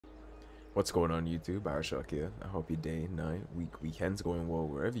What's going on YouTube? Arashok here. I hope your day, night, week, weekend's going well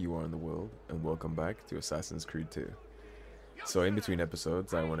wherever you are in the world, and welcome back to Assassin's Creed 2. So in between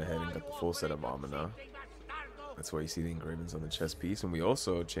episodes, I went ahead and got the full set of armor now. That's why you see the engravings on the chest piece, and we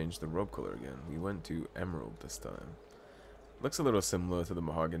also changed the robe color again. We went to emerald this time. Looks a little similar to the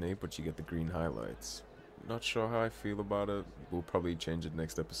mahogany, but you get the green highlights. Not sure how I feel about it. We'll probably change it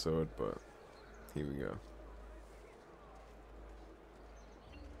next episode, but here we go.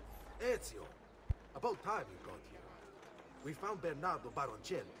 Ezio, about time you got here. We found Bernardo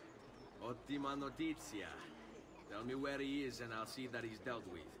Baroncelli. Ottima notizia. Tell me where he is and I'll see that he's dealt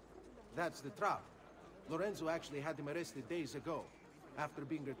with. That's the trap. Lorenzo actually had him arrested days ago, after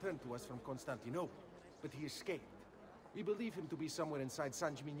being returned to us from Constantinople. But he escaped. We believe him to be somewhere inside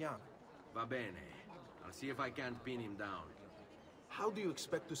San Gimignano. Va bene. I'll see if I can't pin him down. How do you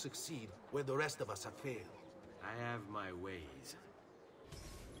expect to succeed where the rest of us have failed? I have my ways.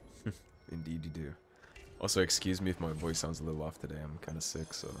 Indeed you do. Also, excuse me if my voice sounds a little off today. I'm kind of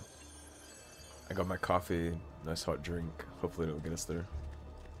sick, so... I got my coffee, nice hot drink. Hopefully it'll get us there.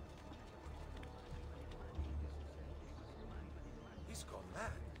 He's gone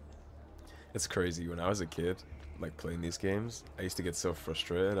mad. It's crazy. When I was a kid, like playing these games, I used to get so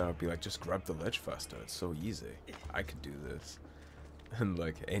frustrated. I would be like, just grab the ledge faster. It's so easy. I could do this. And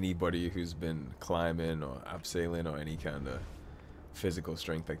like anybody who's been climbing or abseiling or any kind of physical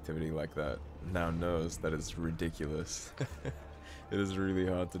strength activity like that now knows that it's ridiculous. It is really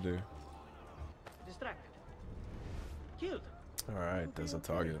hard to do. Distracted. Killed. Alright, there's a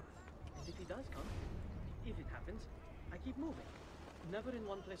target. And if he does come, if it happens, I keep moving. Never in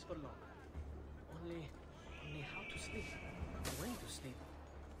one place for long. Only how to sleep, when to sleep,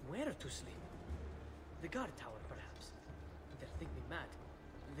 where to sleep. The guard tower, perhaps. They'll think me mad.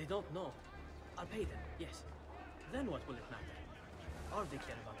 They don't know. I'll pay them, yes. Then what will it matter? All they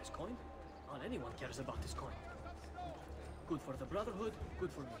care about is coin. All anyone cares about is coin. Good for the Brotherhood,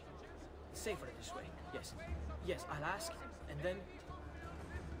 good for me. Safer this way, yes. Yes, I'll ask, and then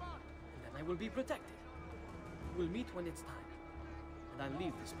I will be protected. We'll meet when it's time. And I'll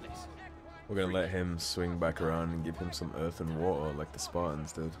leave this place. We're gonna let him swing back around and give him some earth and water like the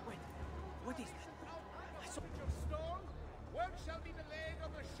Spartans did. Wait, what is that? I saw... Stone, work shall be delayed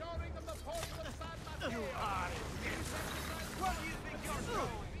on the shoring of the portal of San Mateo. What do you think you're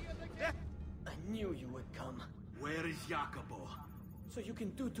doing? I knew you would come. Where is Jacopo? So you can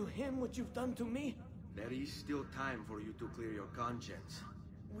do to him what you've done to me? There is still time for you to clear your conscience.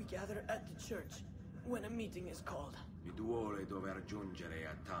 We gather at the church when a meeting is called. Il duole dover giungere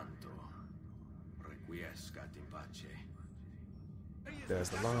a tanto. Requiescat in pace. There's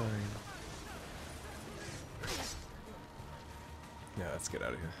the line. Yeah, let's get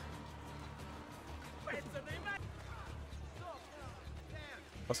out of here.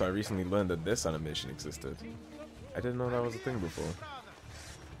 Also, I recently learned that this animation existed. I didn't know that was a thing before.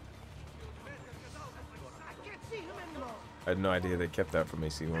 I had no idea they kept that from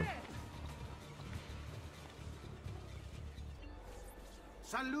AC1.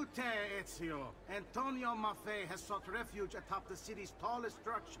 Salute, Ezio! Antonio Maffei has sought refuge atop the city's tallest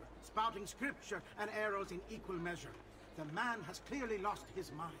structure, spouting scripture and arrows in equal measure. The man has clearly lost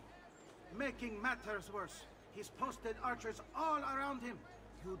his mind. Making matters worse, he's posted archers all around him.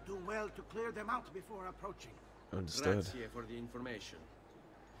 You do well to clear them out before approaching. Understood. Grazie for the information.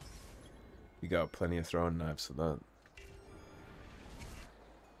 You got plenty of throwing knives for that.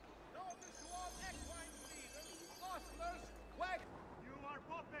 You are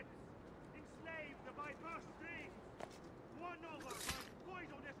puppets, enslaved by purse strings, won over by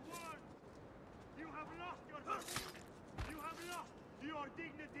poisonous words. You have lost your husband. You have lost your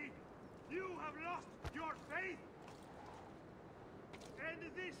dignity. You have lost your faith. And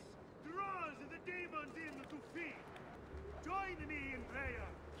this draws the demons in to feed. Join me in prayer,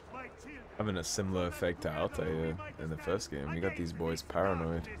 my children. Having a similar effect to Altair in the first game. You got these boys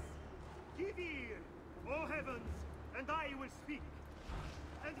paranoid. Give ear, O heavens, and I will speak.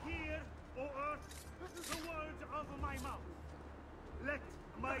 And hear, O earth, the words of my mouth. Let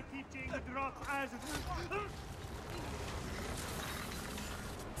my teaching drop as...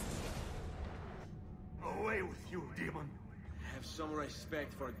 Away with you, demon. Have some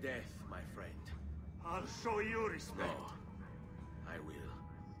respect for death, my friend. I'll show you respect. No, I will.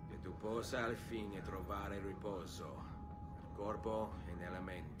 Che tu possa al fine trovare riposo, nel corpo e nella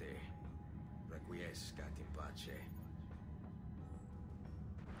mente. Requiescat in pace.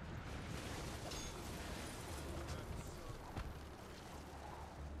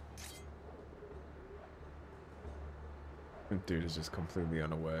 Dude is just completely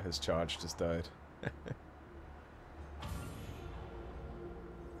unaware. His charge just died.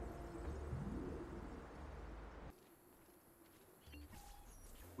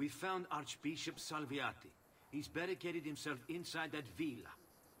 We found Archbishop Salviati. He's barricaded himself inside that villa.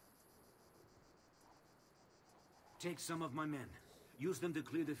 Take some of my men. Use them to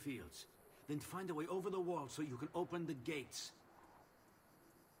clear the fields. Then find a way over the wall so you can open the gates.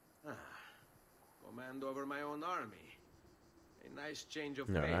 Command over my own army. A nice change of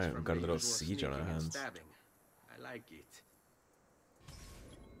Yeah, pace right, from got a the little usual siege on our sneaking and hands. stabbing. I like it.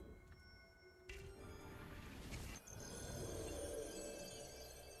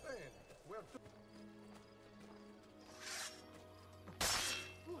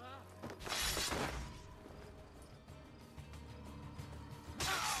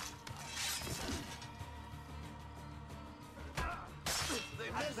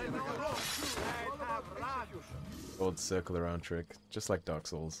 Old circle around trick, just like Dark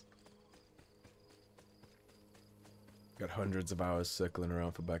Souls. Got hundreds of hours circling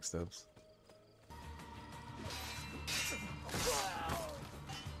around for backstabs.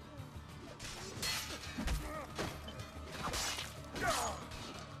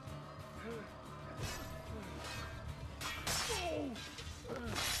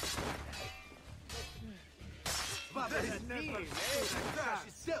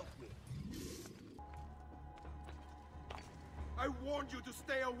 I warned you to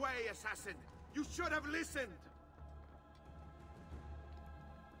stay away, assassin! You should have listened!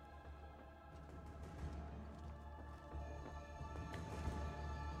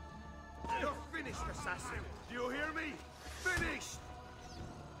 You're finished, assassin! Do you hear me? Finished!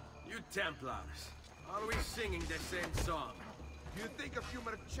 You Templars, are we singing the same song? You think a few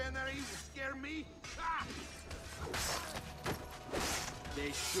mercenaries will scare me? Ah!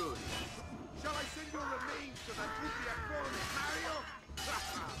 They should. Shall I send your remains to that Utria corn, Mario?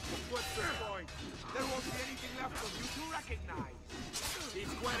 What's the point? There won't be anything left of you to recognize.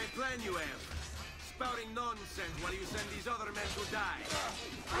 It's quite a plan you have. Spouting nonsense while you send these other men to die.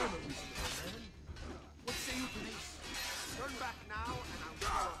 I'm a reasonable man. What say you to this? Turn back now, and I'll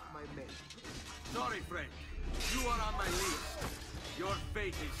call off my men. Sorry, friend. You are on my list. Your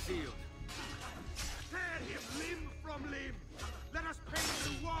fate is sealed. Tear him limb from limb. Let us paint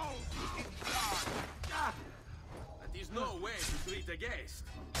the walls in blood. Ah! That is no way to treat a guest.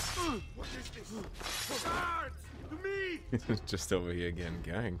 What is this? Guards! To me! Just over here getting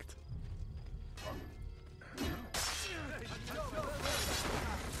ganked.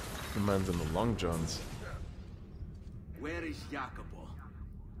 The man's in the long johns. Where is Jacopo?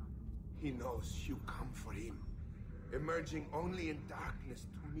 He knows you come for him, emerging only in darkness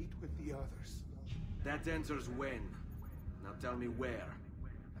to meet with the others. That answers when. Now tell me where.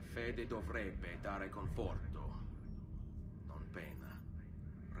 Fede dovrebbe dare conforto. Non pena.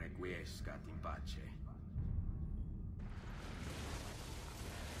 Requiescat in pace.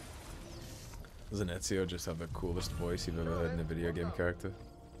 Doesn't Ezio just have the coolest voice you've ever heard in a video game character?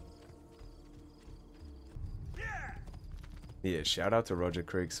 Yeah, shout out to Roger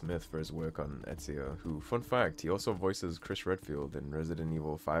Craig Smith for his work on Ezio, who, fun fact, he also voices Chris Redfield in Resident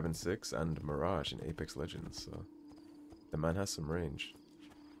Evil 5 and 6 and Mirage in Apex Legends, so the man has some range.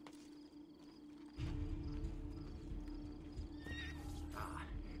 Ah,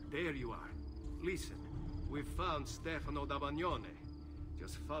 there you are. Listen, we've found Stefano da Bagnone.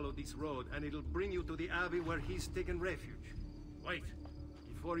 Just follow this road and it'll bring you to the abbey where he's taken refuge. Wait,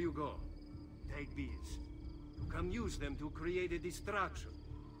 before you go, take these. You can use them to create a distraction.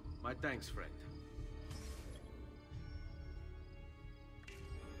 My thanks, friend.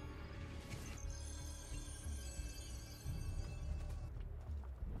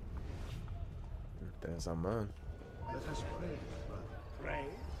 There's our man. Let us pray, brother. Pray?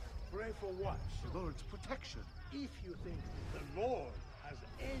 Pray for what? The Lord's protection. If you think the Lord has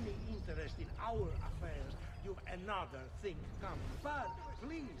any interest in our affairs, you've another thing coming. But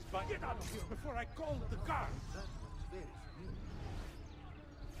please, get out of here before I call the guards. That looks very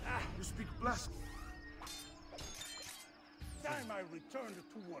familiar. You speak blasphemy. Time I returned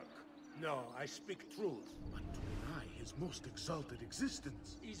to work. No, I speak truth. But to deny his most exalted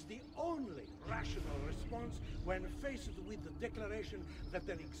existence Is the only rational response when faced with the declaration that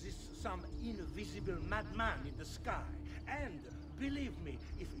there exists some invisible madman in the sky. And believe me,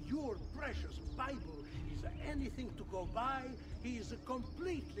 if your precious Bible is anything to go by, he has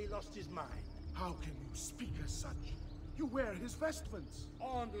completely lost his mind. How can you speak as such? You wear his vestments.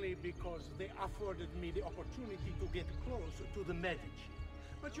 Only because they afforded me the opportunity to get close to the Medici.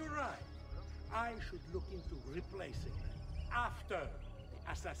 But you're right. I should look into replacing them after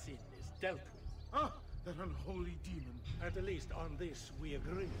the assassin is dealt with. Ah, that unholy demon. At least on this we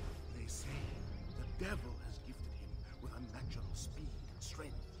agree. They say the devil has gifted him with unnatural speed and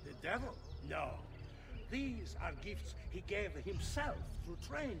strength. The devil? No. These are gifts he gave himself through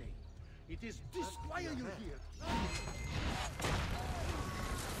training. It is this. Why are you here?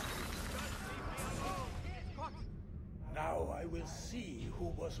 Now I will see who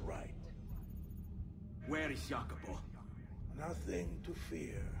was right. Where is Jacopo? Nothing to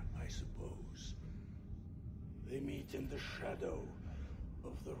fear, I suppose. They meet in the shadow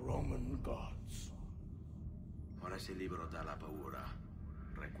of the Roman gods. Ora sei libero dalla paura.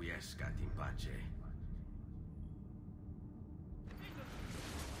 Requiescat in pace.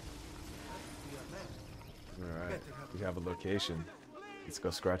 Alright, we have a location. Let's go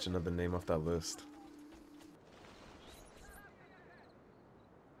scratch another name off that list.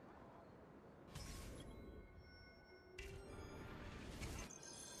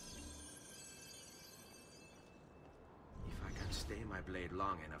 If I can stay my blade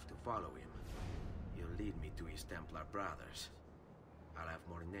long enough to follow him, he'll lead me to his Templar brothers. I'll have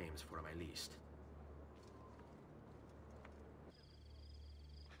more names for my list.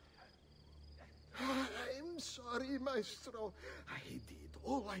 I'm sorry, Maestro. I did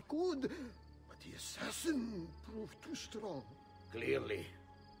all I could, but the assassin proved too strong. Clearly.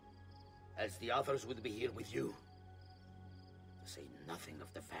 As the others would be here with you. To say nothing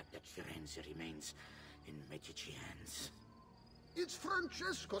of the fact that Firenze remains in Medici hands. It's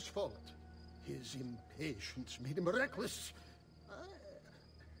Francesco's fault. His impatience made him reckless.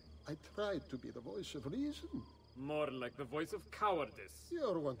 I tried to be the voice of reason. More like the voice of cowardice.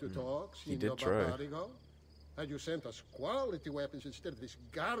 You're one to talk, He Signor did try. Barbarigo. Had you sent us quality weapons instead of this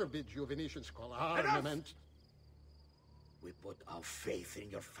garbage you Venetians call armament? We put our faith in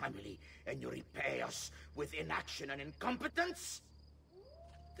your family, and you repay us with inaction and incompetence?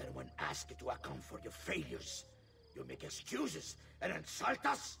 Then when asked to account for your failures, you make excuses and insult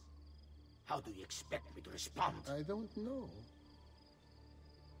us? How do you expect me to respond? I don't know.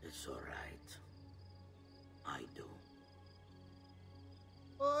 It's all right. I do.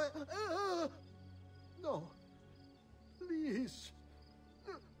 No. Please.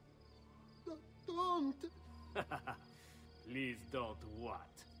 Don't. Please don't what?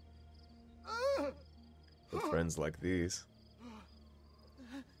 With friends like these.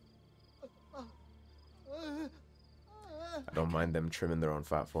 I don't mind them trimming their own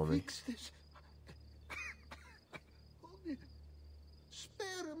fat for me. Fix this. Only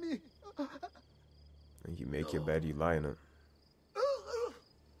spare me. And you make your bed, you lie in it.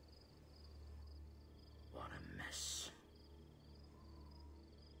 What a mess.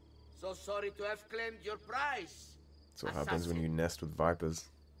 So sorry to have claimed your prize. That's what happens when you nest with vipers.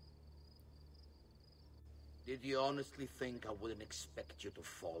 Did you honestly think I wouldn't expect you to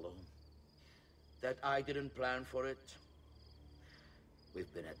follow? That I didn't plan for it?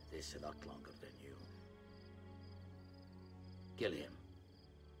 We've been at this a lot longer than you. Kill him.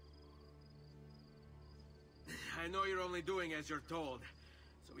 I know you're only doing as you're told.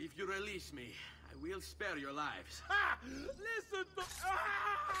 So if you release me, I will spare your lives. Ha! Listen to...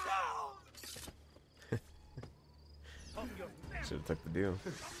 Should have took the deal.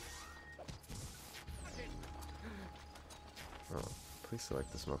 Oh, please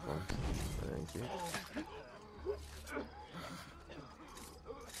select the smoke one. Thank you.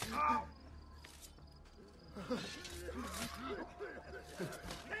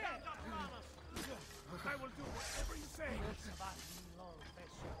 I will do whatever you say.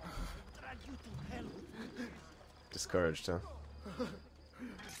 Drag you to hell. Discouraged, huh?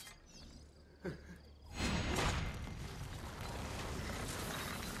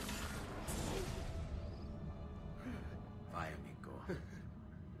 Vai, amico.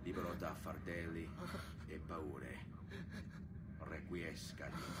 Libero da fardelli e paure.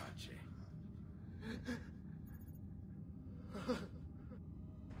 Requiescat in pace.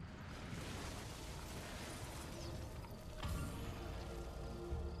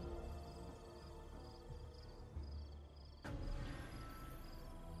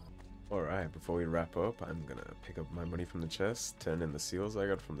 Alright, before we wrap up, I'm gonna pick up my money from the chest, turn in the seals I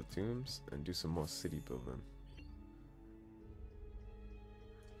got from the tombs, and do some more city building.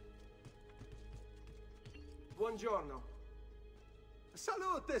 Buongiorno.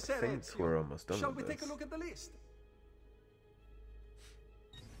 Salute, I Sir think Ezio. we're almost done Shall with we take this. a look at the list?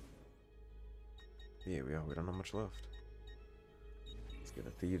 Yeah, we don't have much left. Let's get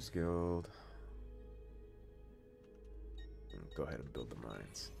a Thieves Guild. And go ahead and build the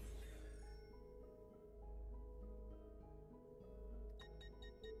mines.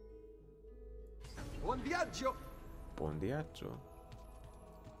 Buon viaggio! Buon viaggio.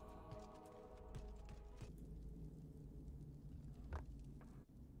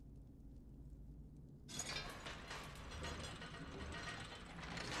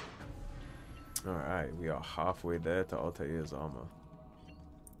 Alright, we are halfway there to Altair's armor.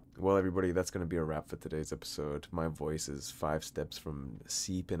 Well, everybody, that's going to be a wrap for today's episode. My voice is 5 steps from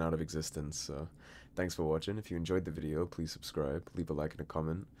seeping out of existence, so thanks for watching. If you enjoyed the video, please subscribe, leave a like and a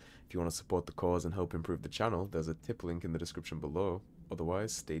comment. If you want to support the cause and help improve the channel, there's a tip link in the description below.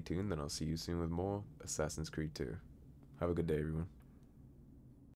 Otherwise, stay tuned and I'll see you soon with more Assassin's Creed 2. Have a good day, everyone.